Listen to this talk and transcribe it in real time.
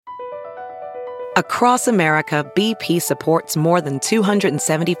Across America, BP supports more than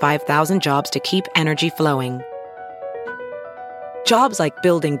 275,000 jobs to keep energy flowing. Jobs like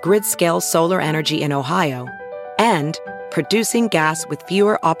building grid-scale solar energy in Ohio and producing gas with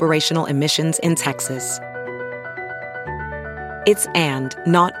fewer operational emissions in Texas. It's and,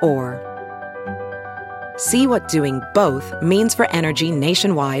 not or. See what doing both means for energy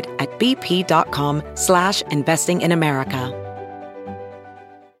nationwide at bp.com/investing in America.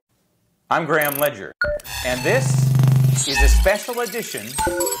 I'm Graham Ledger, and this is a special edition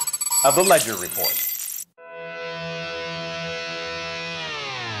of the Ledger Report.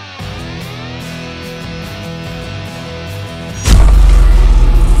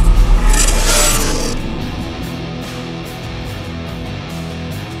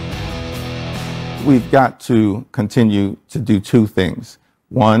 We've got to continue to do two things.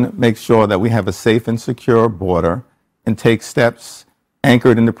 One, make sure that we have a safe and secure border and take steps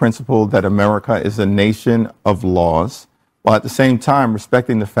anchored in the principle that America is a nation of laws, while at the same time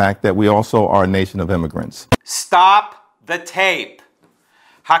respecting the fact that we also are a nation of immigrants. Stop the tape.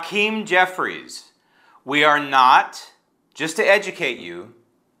 Hakeem Jeffries, we are not, just to educate you,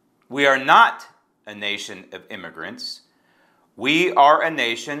 we are not a nation of immigrants. We are a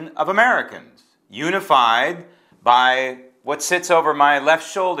nation of Americans, unified by what sits over my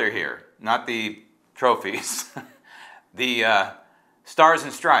left shoulder here, not the trophies, the Stars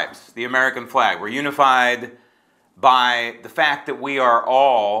and Stripes, the American flag. We're unified by the fact that we are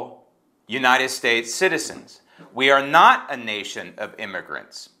all United States citizens. We are not a nation of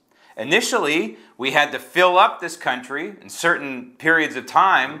immigrants. Initially, we had to fill up this country in certain periods of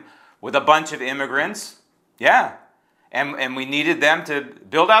time with a bunch of immigrants. Yeah. And we needed them to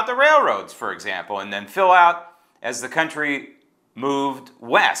build out the railroads, for example, and then fill out as the country moved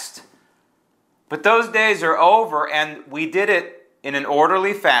west. But those days are over, and we did it in an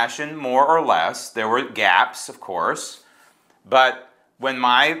orderly fashion, more or less. There were gaps, of course. But when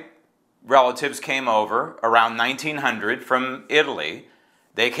my relatives came over around 1900 from Italy,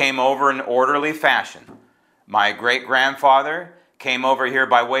 they came over in orderly fashion. My great-grandfather came over here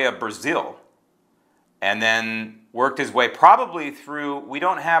by way of Brazil and then worked his way probably through, we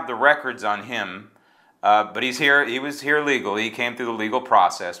don't have the records on him, but he was here legally. He came through the legal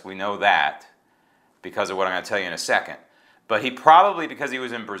process. We know that because of what I'm going to tell you in a second. But he probably, because he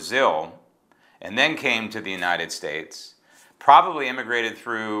was in Brazil and then came to the United States, probably immigrated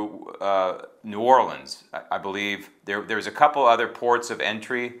through New Orleans. I believe there's a couple other ports of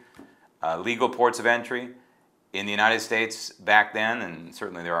entry, legal ports of entry in the United States back then, and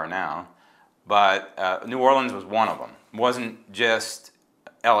certainly there are now. But New Orleans was one of them. It wasn't just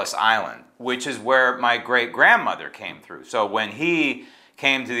Ellis Island, which is where my great-grandmother came through. So when he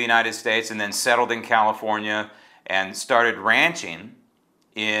came to the United States and then settled in California and started ranching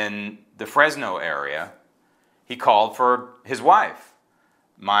in the Fresno area, he called for his wife,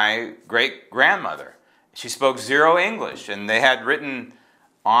 my great-grandmother. She spoke zero English, and they had written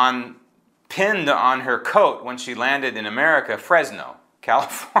pinned on her coat when she landed in America, Fresno,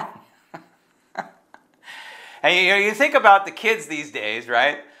 California. And you think about the kids these days,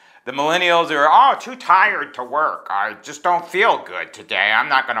 right? The millennials are, too tired to work. I just don't feel good today. I'm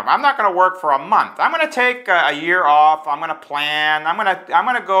not gonna work for a month. I'm gonna take a year off. I'm gonna plan. I'm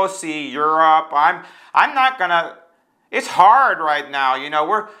gonna go see Europe. I'm not gonna. It's hard right now.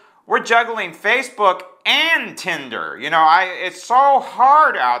 We're juggling Facebook and Tinder. It's so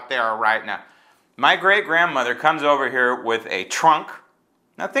hard out there right now. My great-grandmother comes over here with a trunk.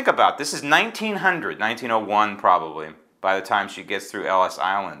 Now think about it. This is 1901 probably, by the time she gets through Ellis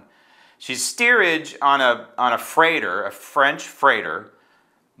Island. She's steerage on a freighter, a French freighter,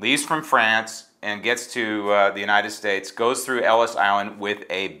 leaves from France and gets to the United States, goes through Ellis Island with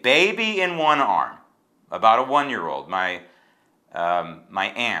a baby in one arm, about a 1-year-old, my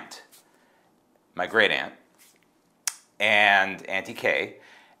aunt, my great-aunt, and Auntie Kay,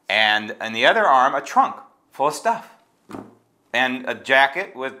 and in the other arm, a trunk full of stuff. And a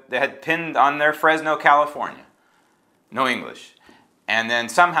jacket that had pinned on there, Fresno, California. No English. And then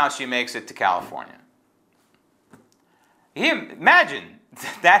somehow she makes it to California. Imagine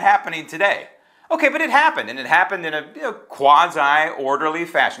that happening today. Okay, but it happened, and it happened in a quasi-orderly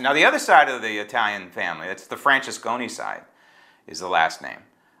fashion. Now, the other side of the Italian family, that's the Francesconi side, is the last name.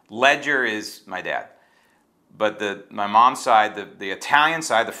 Ledger is my dad. But my mom's side, the Italian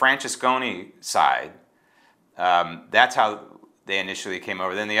side, the Francesconi side, that's how they initially came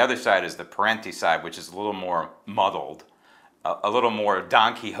over. Then the other side is the Parenti side, which is a little more muddled, a little more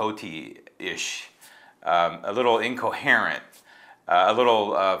Don Quixote-ish, a little incoherent, a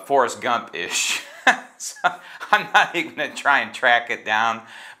little Forrest Gump-ish. So I'm not even going to try and track it down,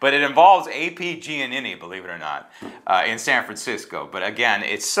 but it involves A.P. Giannini, believe it or not, in San Francisco. But again,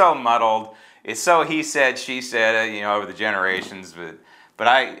 it's so muddled. It's so he said, she said, over the generations. But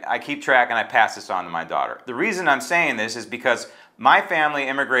I keep track and I pass this on to my daughter. The reason I'm saying this is because my family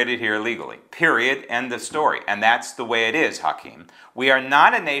immigrated here legally, period, end of story. And that's the way it is, Hakeem. We are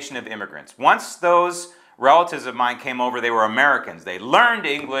not a nation of immigrants. Once those relatives of mine came over, they were Americans. They learned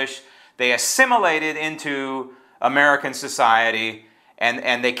English. They assimilated into American society,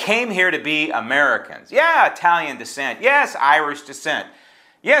 and they came here to be Americans. Yeah, Italian descent. Yes, Irish descent.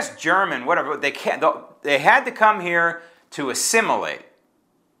 Yes, German, whatever. They had to come here to assimilate.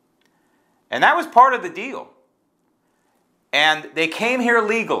 And that was part of the deal. And they came here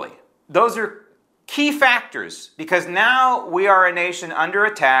legally. Those are key factors, because now we are a nation under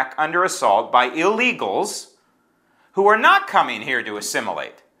attack, under assault by illegals who are not coming here to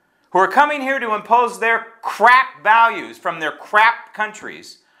assimilate, who are coming here to impose their crap values from their crap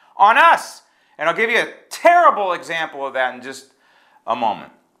countries on us. And I'll give you a terrible example of that in just a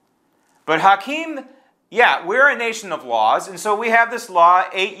moment. But Hakeem, yeah, we're a nation of laws, and so we have this law,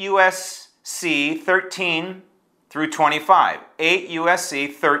 8 U.S.C. 13 through 25. 8 U.S.C.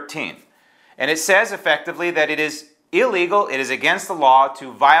 13. And it says effectively that it is illegal, it is against the law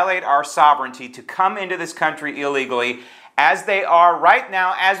to violate our sovereignty, to come into this country illegally, as they are right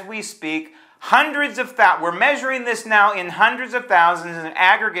now, as we speak, hundreds of thousands. We're measuring this now in hundreds of thousands and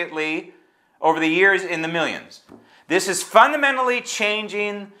aggregately over the years in the millions. This is fundamentally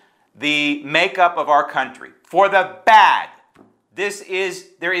changing the makeup of our country for the bad.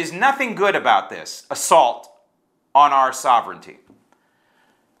 There is nothing good about this assault on our sovereignty.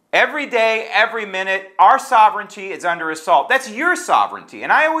 Every day, every minute, our sovereignty is under assault. That's your sovereignty.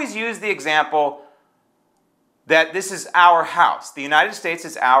 And I always use the example that this is our house. The United States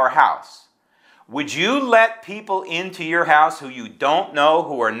is our house. Would you let people into your house who you don't know,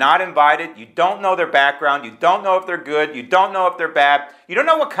 who are not invited? You don't know their background. You don't know if they're good. You don't know if they're bad. You don't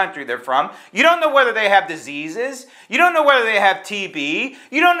know what country they're from. You don't know whether they have diseases. You don't know whether they have TB.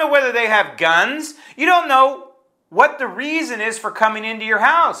 You don't know whether they have guns. You don't know what the reason is for coming into your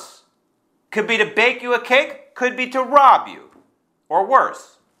house. Could be to bake you a cake. Could be to rob you. Or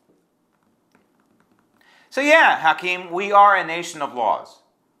worse. So yeah, Hakeem, we are a nation of laws.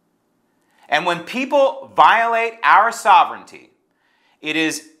 And when people violate our sovereignty, it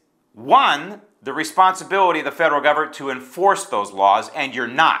is, one, the responsibility of the federal government to enforce those laws, and you're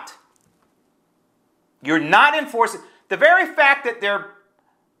not. You're not enforcing. The very fact that they're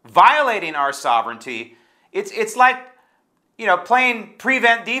violating our sovereignty, it's like, playing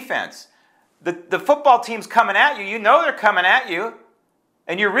prevent defense. The football team's coming at you. You know they're coming at you,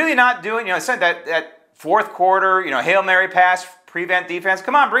 and you're really not doing, that fourth quarter, Hail Mary pass, prevent defense.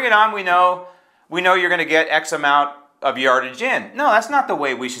 Come on, bring it on. We know you're going to get X amount of yardage in. No, that's not the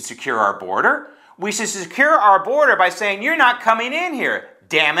way we should secure our border. We should secure our border by saying, you're not coming in here,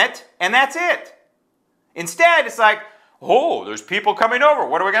 damn it, and that's it. Instead, it's like, oh, there's people coming over.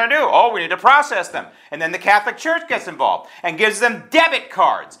 What are we going to do? Oh, we need to process them. And then the Catholic Church gets involved and gives them debit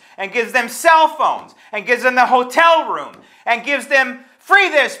cards and gives them cell phones and gives them the hotel room and gives them free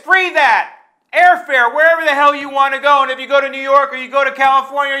this, free that. Airfare, wherever the hell you want to go. And if you go to New York or you go to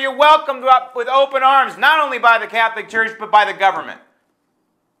California, you're welcomed up with open arms, not only by the Catholic Church, but by the government.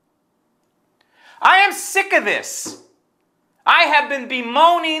 I am sick of this. I have been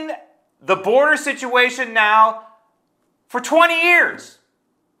bemoaning the border situation now for 20 years.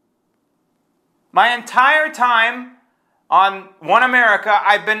 My entire time on One America,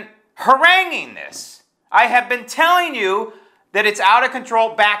 I've been haranguing this. I have been telling you that it's out of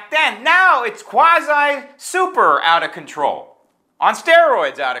control back then. Now it's quasi-super out of control. On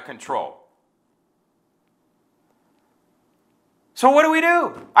steroids out of control. So what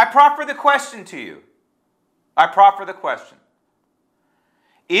do? I proffer the question to you.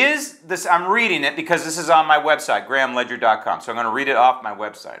 Is this, I'm reading it because this is on my website, grahamledger.com. So I'm going to read it off my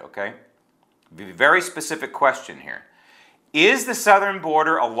website, okay? Be very specific question here. Is the southern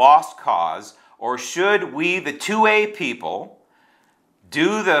border a lost cause, or should we, the 2A people,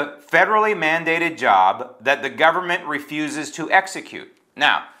 do the federally mandated job that the government refuses to execute?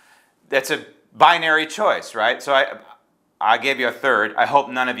 Now, that's a binary choice, right? So I gave you a third. I hope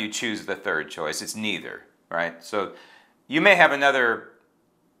none of you choose the third choice. It's neither, right? So you may have another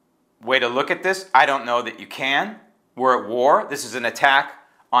way to look at this. I don't know that you can. We're at war. This is an attack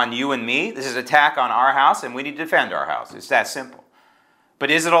on you and me. This is an attack on our house, and we need to defend our house. It's that simple.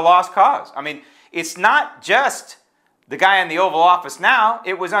 But is it a lost cause? I mean, it's not just the guy in the Oval Office now.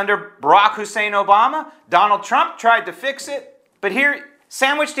 It was under Barack Hussein Obama. Donald Trump tried to fix it. But here,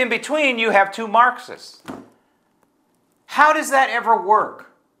 Sandwiched in between, you have two Marxists. How does that ever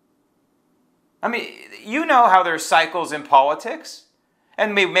work? I mean, you know how there's cycles in politics.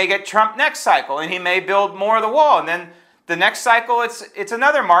 And we may get Trump next cycle, and he may build more of the wall. And then the next cycle, it's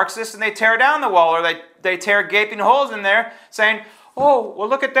another Marxist, and they tear down the wall, or they tear gaping holes in there, saying, oh, well,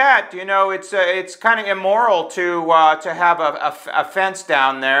 look at that. You know, it's kind of immoral to have a fence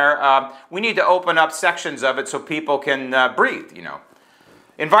down there. We need to open up sections of it so people can breathe, you know.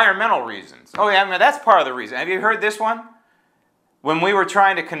 Environmental reasons. Oh, yeah, I mean, that's part of the reason. Have you heard this one? When we were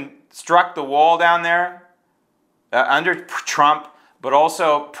trying to construct the wall down there, under Trump, but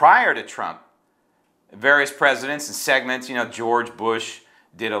also prior to Trump, various presidents and segments, you know, George Bush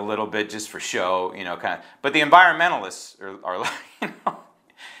did a little bit just for show, you know, kind of. But the environmentalists are like, you know,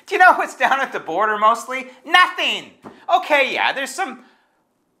 do you know what's down at the border mostly? Nothing. Okay, yeah, there's some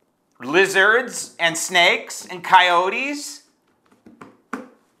lizards and snakes and coyotes.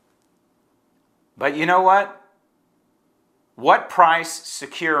 But you know what? What price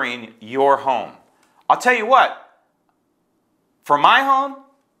securing your home? I'll tell you what. For my home,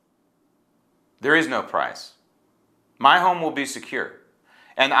 there is no price. My home will be secure.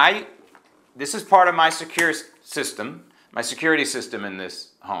 And this is part of my secure system, my security system in this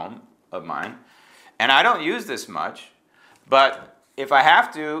home of mine. And I don't use this much, but if I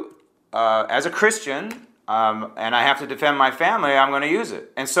have to, as a Christian, and I have to defend my family, I'm going to use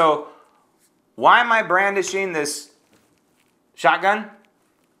it. And so, why am I brandishing this shotgun?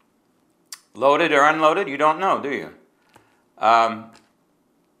 Loaded or unloaded? You don't know, do you?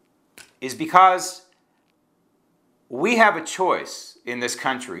 Is because we have a choice in this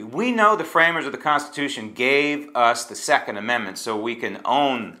country. We know the framers of the Constitution gave us the Second Amendment so we can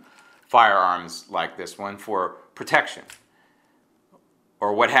own firearms like this one for protection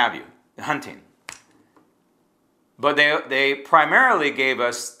or what have you, hunting. But they primarily gave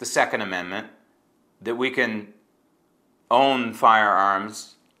us the Second Amendment that we can own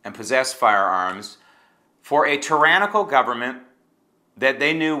firearms and possess firearms for a tyrannical government that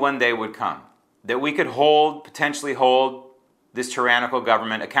they knew one day would come. That we could potentially hold this tyrannical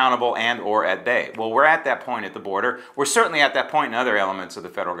government accountable and or at bay. Well, we're at that point at the border. We're certainly at that point in other elements of the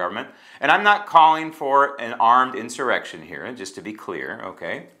federal government. And I'm not calling for an armed insurrection here, just to be clear,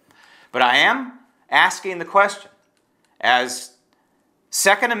 okay? But I am asking the question, as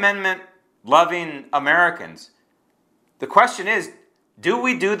Second Amendment loving Americans, the question is, do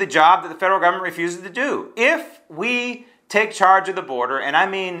we do the job that the federal government refuses to do? If we take charge of the border, and I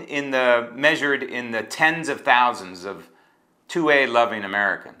mean measured in the tens of thousands of 2A loving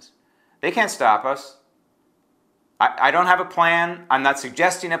Americans, they can't stop us. I don't have a plan. I'm not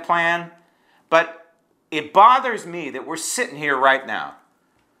suggesting a plan. But it bothers me that we're sitting here right now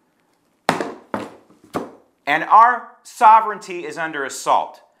and our sovereignty is under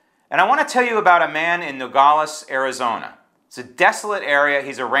assault. And I want to tell you about a man in Nogales, Arizona. It's a desolate area.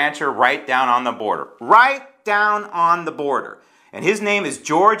 He's a rancher right down on the border. Right down on the border. And his name is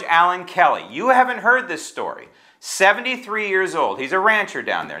George Allen Kelly. You haven't heard this story. 73 years old. He's a rancher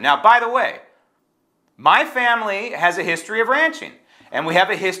down there. Now, by the way, my family has a history of ranching. And we have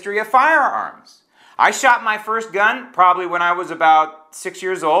a history of firearms. I shot my first gun probably when I was about 6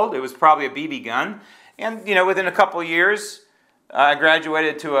 years old. It was probably a BB gun. And, you know, within a couple of years, I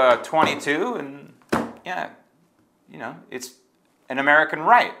graduated to a .22. And, yeah, you know, it's an American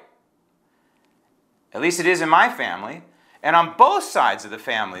right. At least it is in my family. And on both sides of the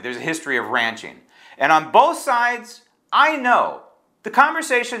family, there's a history of ranching. And on both sides, I know the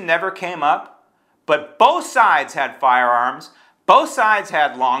conversation never came up, but both sides had firearms. Both sides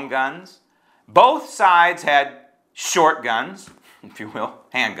had long guns. Both sides had short guns, if you will,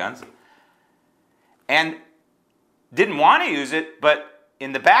 handguns. And didn't want to use it, but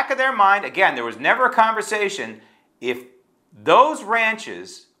in the back of their mind, again, there was never a conversation. If those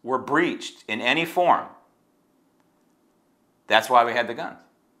ranches were breached in any form, that's why we had the guns.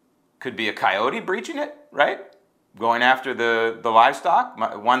 Could be a coyote breaching it, right? Going after the livestock.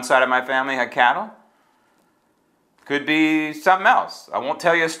 One side of my family had cattle. Could be something else. I won't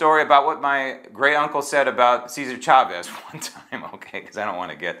tell you a story about what my great uncle said about Cesar Chavez one time, okay? Because I don't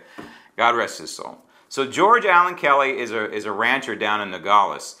want to get, God rest his soul. So George Allen Kelly is a rancher down in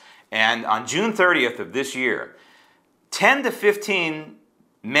Nogales. And on June 30th of this year, 10 to 15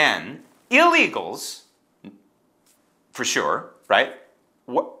 men, illegals, for sure, right?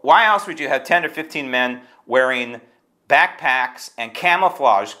 Why else would you have 10 to 15 men wearing backpacks and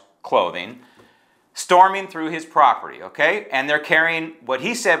camouflage clothing storming through his property, okay? And they're carrying what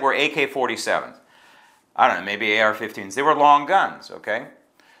he said were AK-47s. I don't know, maybe AR-15s. They were long guns, okay?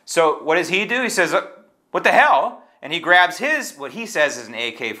 So what does he do? He says, what the hell? and he grabs what he says is an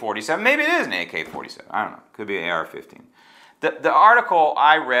AK-47. Maybe it is an AK-47. I don't know. Could be an AR-15. The article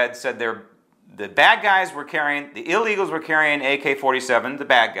I read said the bad guys were carrying, the illegals were carrying AK-47, the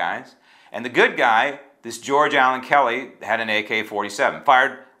bad guys, and the good guy, this George Allen Kelly, had an AK-47,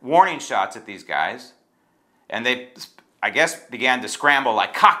 fired warning shots at these guys, and they, I guess, began to scramble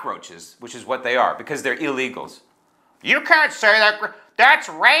like cockroaches, which is what they are, because they're illegals. You can't say that. That's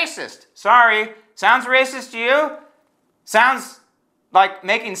racist. Sorry. Sounds racist to you? Sounds like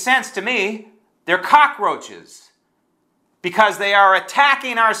making sense to me. They're cockroaches because they are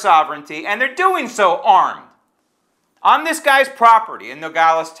attacking our sovereignty, and they're doing so armed on this guy's property in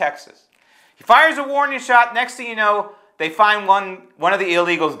Nogales, Texas. He fires a warning shot. Next thing you know, they find one of the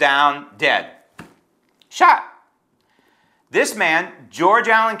illegals down, dead. Shot. This man, George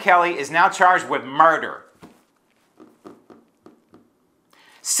Allen Kelly, is now charged with murder.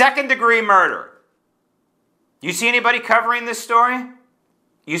 Second-degree murder. You see anybody covering this story?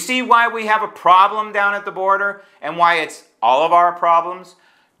 You see why we have a problem down at the border and why it's all of our problems?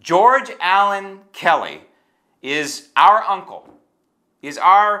 George Allen Kelly is our uncle, is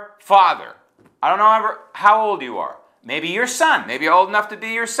our father. I don't know how old you are. Maybe your son. Maybe you're old enough to be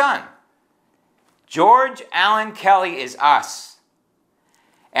your son. George Allen Kelly is us.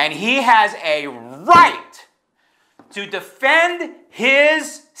 And he has a right to defend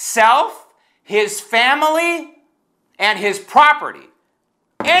his self, his family, and his property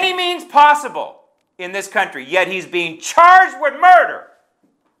any means possible in this country, yet he's being charged with murder.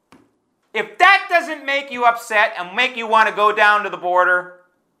 If that doesn't make you upset and make you want to go down to the border,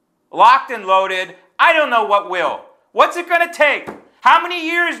 locked and loaded, I don't know what will. What's it going to take? How many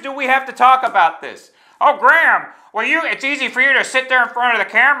years do we have to talk about this? Oh, Graham, well, it's easy for you to sit there in front of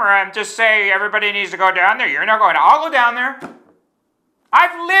the camera and just say everybody needs to go down there. You're not going to. I'll go down there.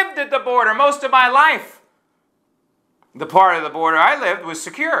 I've lived at the border most of my life. The part of the border I lived was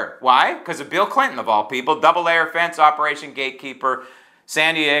secure. Why? Because of Bill Clinton, of all people. Double-layer fence, Operation Gatekeeper,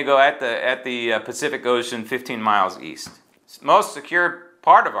 San Diego at the Pacific Ocean, 15 miles east. It's the most secure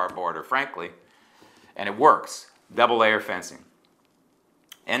part of our border, frankly. And it works. Double-layer fencing.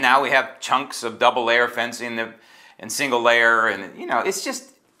 And now we have chunks of double-layer fencing and single-layer. And,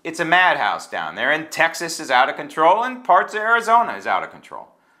 it's a madhouse down there. And Texas is out of control, and parts of Arizona is out of control.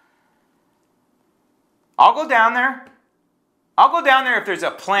 I'll go down there. I'll go down there if there's a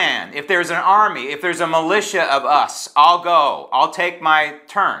plan, if there's an army, if there's a militia of us. I'll go. I'll take my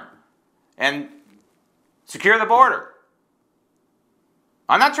turn and secure the border.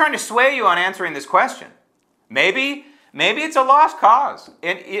 I'm not trying to sway you on answering this question. Maybe it's a lost cause.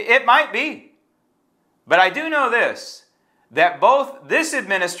 It might be. But I do know this, that both this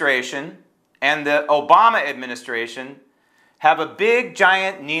administration and the Obama administration have a big,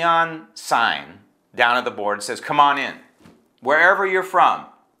 giant neon sign down at the border that says, come on in. Wherever you're from.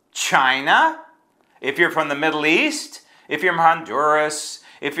 China, if you're from the Middle East, if you're from Honduras,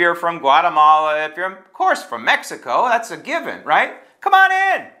 if you're from Guatemala, if you're, of course, from Mexico, that's a given, right? Come on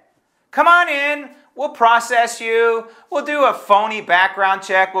in. Come on in. We'll process you. We'll do a phony background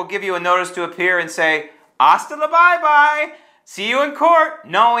check. We'll give you a notice to appear and say, hasta la bye-bye. See you in court,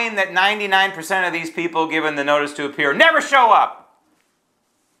 knowing that 99% of these people given the notice to appear never show up.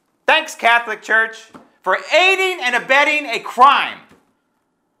 Thanks, Catholic Church, for aiding and abetting a crime.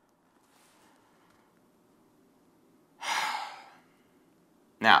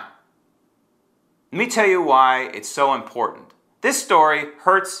 Now, let me tell you why it's so important. This story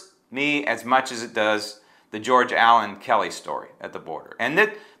hurts me as much as it does the George Allen Kelly story at the border. And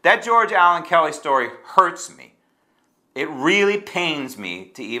that George Allen Kelly story hurts me. It really pains me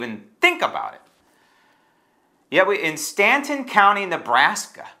to even think about it. Yet in Stanton County,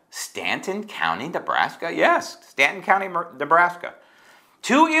 Nebraska, Stanton County, Nebraska? Yes, Stanton County, Nebraska.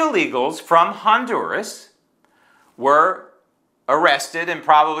 2 illegals from Honduras were arrested and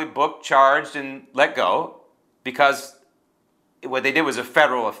probably booked, charged, and let go because what they did was a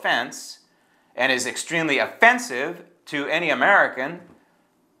federal offense and is extremely offensive to any American,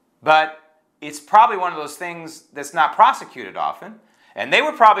 but it's probably one of those things that's not prosecuted often. And they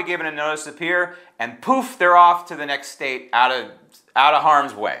were probably given a notice to appear, and poof, they're off to the next state out of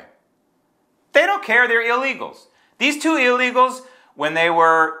harm's way. They don't care, they're illegals. These 2 illegals, when they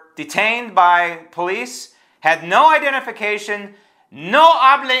were detained by police, had no identification, no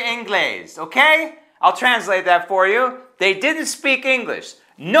habla inglés, okay? I'll translate that for you. They didn't speak English.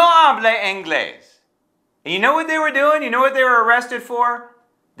 No habla inglés. And you know what they were doing? You know what they were arrested for?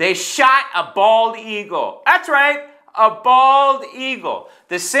 They shot a bald eagle. That's right. A bald eagle,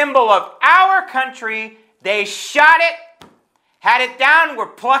 the symbol of our country. They shot it, had it down, we're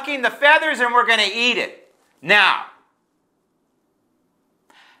plucking the feathers, and we're going to eat it. Now,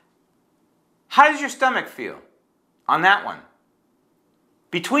 How does your stomach feel on that one?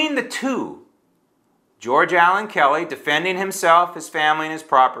 Between the two, George Allen Kelly defending himself, his family, and his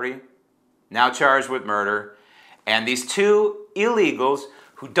property, now charged with murder, and these two illegals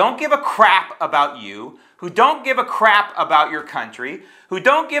who don't give a crap about you, who don't give a crap about your country, who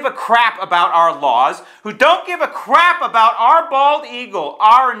don't give a crap about our laws, who don't give a crap about our bald eagle,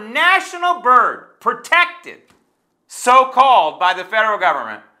 our national bird, protected, so-called by the federal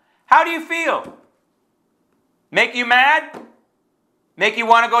government. How do you feel? Make you mad? Make you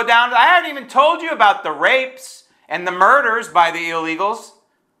want to go down? I haven't even told you about the rapes and the murders by the illegals.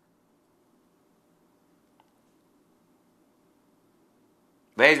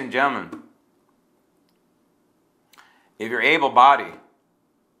 Ladies and gentlemen, if you're able-bodied,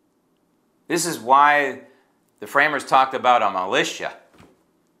 this is why the framers talked about a militia.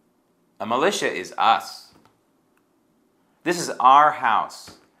 A militia is us. This is our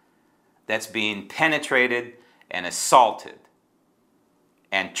house that's being penetrated and assaulted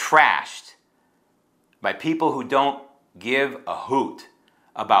and trashed by people who don't give a hoot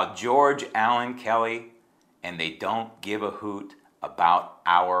about George Allen Kelly, and they don't give a hoot about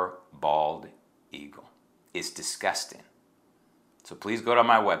our bald eagle. It's disgusting. So please go to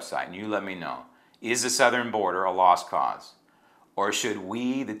my website and you let me know. Is the southern border a lost cause? Or should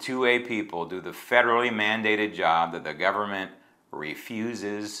we, the 2A people, do the federally mandated job that the government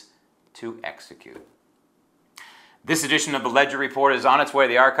refuses to execute? This edition of the Ledger Report is on its way to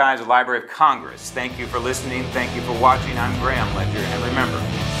the archives of the Library of Congress. Thank you for listening. Thank you for watching. I'm Graham Ledger. And remember,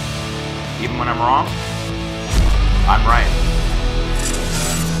 even when I'm wrong, I'm right.